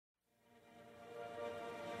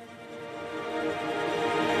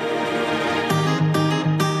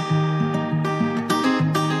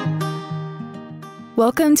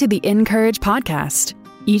Welcome to the Encourage podcast.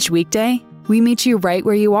 Each weekday, we meet you right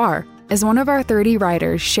where you are as one of our 30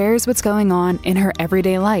 writers shares what's going on in her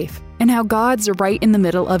everyday life and how God's right in the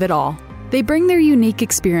middle of it all. They bring their unique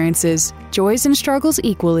experiences, joys and struggles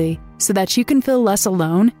equally, so that you can feel less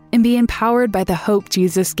alone and be empowered by the hope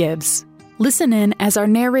Jesus gives. Listen in as our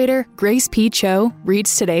narrator, Grace P. Cho,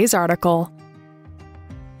 reads today's article.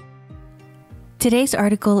 Today's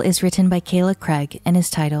article is written by Kayla Craig and is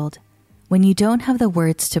titled, When You Don't Have the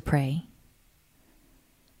Words to Pray.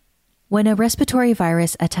 When a respiratory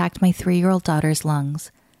virus attacked my 3-year-old daughter's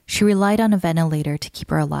lungs, she relied on a ventilator to keep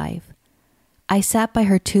her alive. I sat by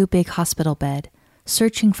her too-big hospital bed,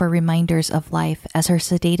 searching for reminders of life as her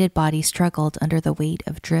sedated body struggled under the weight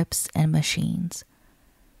of drips and machines.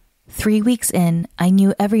 3 weeks in, I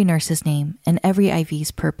knew every nurse's name and every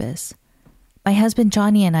IV's purpose. My husband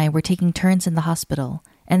Johnny and I were taking turns in the hospital,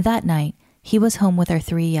 and that night, he was home with our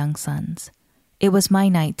 3 young sons. It was my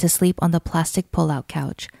night to sleep on the plastic pull-out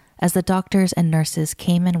couch as the doctors and nurses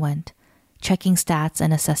came and went, checking stats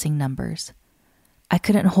and assessing numbers. I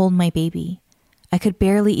couldn't hold my baby. I could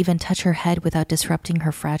barely even touch her head without disrupting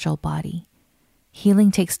her fragile body. Healing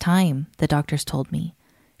takes time, the doctors told me.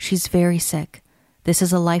 She's very sick. This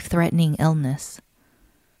is a life-threatening illness.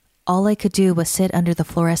 All I could do was sit under the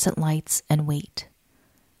fluorescent lights and wait.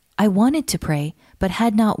 I wanted to pray, but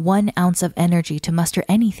had not 1 ounce of energy to muster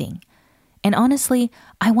anything. And honestly,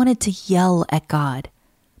 I wanted to yell at God.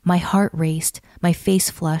 My heart raced, my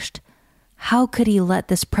face flushed. How could he let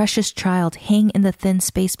this precious child hang in the thin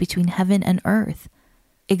space between heaven and earth?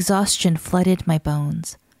 Exhaustion flooded my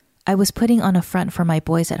bones. I was putting on a front for my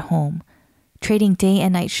boys at home, trading day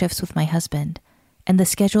and night shifts with my husband, and the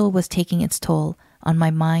schedule was taking its toll on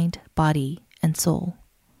my mind, body, and soul.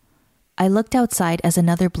 I looked outside as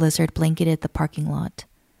another blizzard blanketed the parking lot.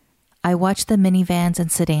 I watched the minivans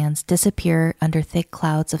and sedans disappear under thick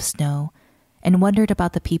clouds of snow and wondered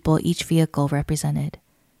about the people each vehicle represented.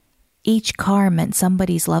 Each car meant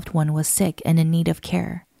somebody's loved one was sick and in need of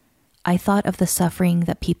care. I thought of the suffering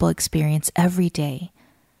that people experience every day.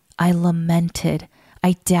 I lamented.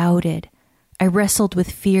 I doubted. I wrestled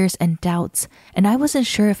with fears and doubts, and I wasn't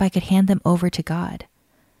sure if I could hand them over to God.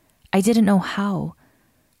 I didn't know how.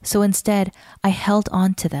 So instead, I held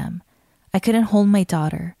on to them. I couldn't hold my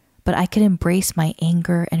daughter, but I could embrace my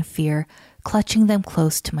anger and fear, clutching them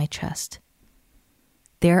close to my chest.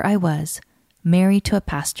 There I was, married to a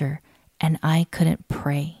pastor, and I couldn't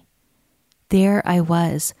pray. There I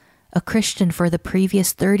was, a Christian for the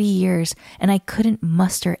previous 30 years, and I couldn't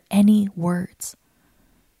muster any words.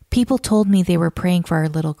 People told me they were praying for our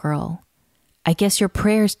little girl. I guess your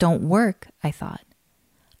prayers don't work, I thought.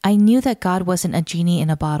 I knew that God wasn't a genie in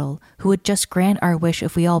a bottle who would just grant our wish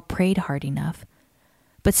if we all prayed hard enough.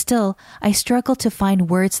 But still, I struggled to find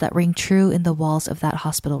words that ring true in the walls of that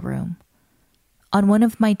hospital room. On one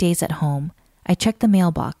of my days at home, I checked the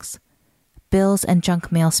mailbox. Bills and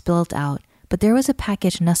junk mail spilled out, but there was a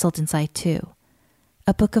package nestled inside too.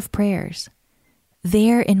 A book of prayers.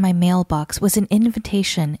 There in my mailbox was an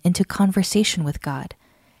invitation into conversation with God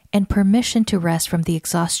and permission to rest from the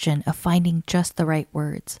exhaustion of finding just the right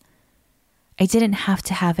words. I didn't have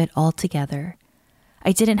to have it all together.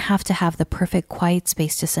 I didn't have to have the perfect quiet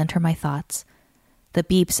space to center my thoughts. The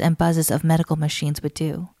beeps and buzzes of medical machines would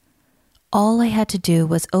do. All I had to do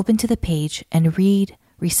was open to the page and read,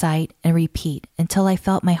 recite, and repeat until I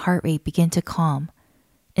felt my heart rate begin to calm,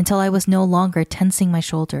 until I was no longer tensing my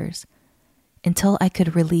shoulders, until I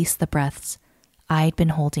could release the breaths I'd been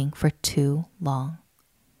holding for too long.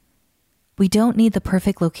 We don't need the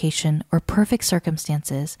perfect location or perfect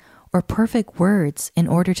circumstances or perfect words in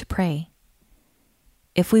order to pray.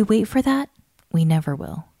 If we wait for that, we never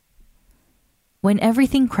will. When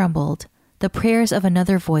everything crumbled, the prayers of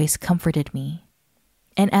another voice comforted me.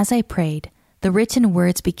 And as I prayed, the written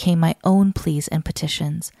words became my own pleas and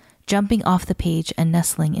petitions, jumping off the page and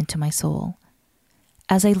nestling into my soul.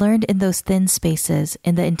 As I learned in those thin spaces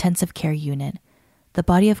in the intensive care unit, the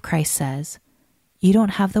body of Christ says, "You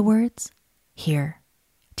don't have the words? Here,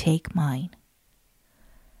 take mine."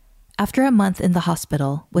 After a month in the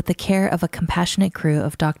hospital, with the care of a compassionate crew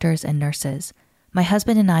of doctors and nurses, my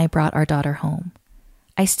husband and I brought our daughter home.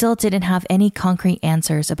 I still didn't have any concrete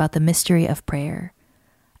answers about the mystery of prayer.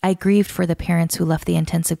 I grieved for the parents who left the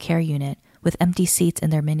intensive care unit with empty seats in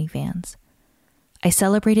their minivans. I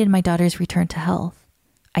celebrated my daughter's return to health.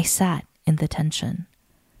 I sat in the tension.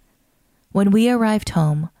 When we arrived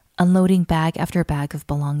home, unloading bag after bag of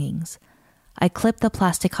belongings, I clipped the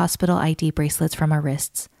plastic hospital ID bracelets from our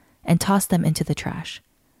wrists and tossed them into the trash.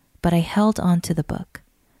 But I held on to the book.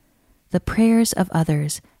 The prayers of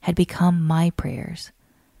others had become my prayers.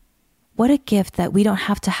 What a gift that we don't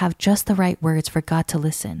have to have just the right words for God to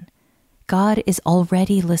listen. God is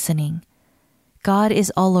already listening. God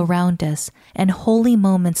is all around us, and holy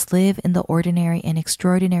moments live in the ordinary and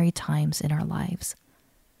extraordinary times in our lives.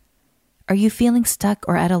 Are you feeling stuck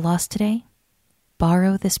or at a loss today?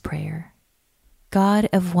 Borrow this prayer. God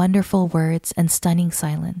of wonderful words and stunning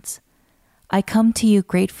silence, I come to you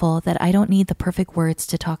grateful that I don't need the perfect words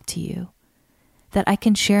to talk to you, that I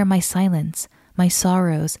can share my silence, my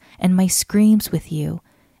sorrows, and my screams with you,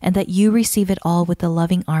 and that you receive it all with the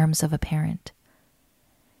loving arms of a parent.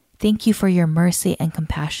 Thank you for your mercy and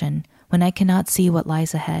compassion when I cannot see what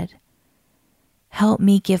lies ahead. Help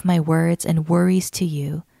me give my words and worries to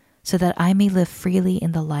you so that I may live freely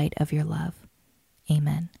in the light of your love.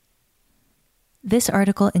 Amen. This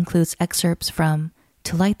article includes excerpts from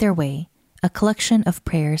To Light Their Way, a collection of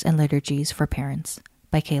prayers and liturgies for parents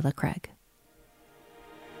by Kayla Craig.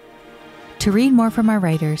 To read more from our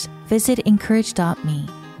writers, visit encourage.me.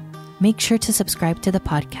 Make sure to subscribe to the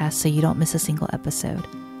podcast so you don't miss a single episode.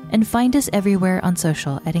 And find us everywhere on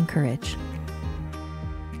social at Encourage.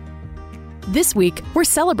 This week, we're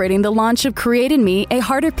celebrating the launch of Create in Me, A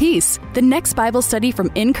Heart of Peace, the next Bible study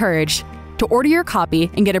from Encourage. To order your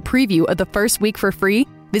copy and get a preview of the first week for free,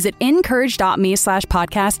 visit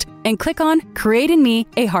encourage.me/podcast and click on Create in Me,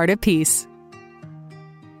 A Heart of Peace.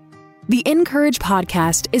 The Encourage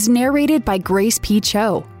podcast is narrated by Grace P.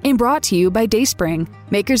 Cho and brought to you by Dayspring,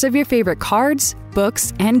 makers of your favorite cards,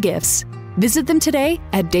 books, and gifts. Visit them today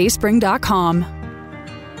at dayspring.com.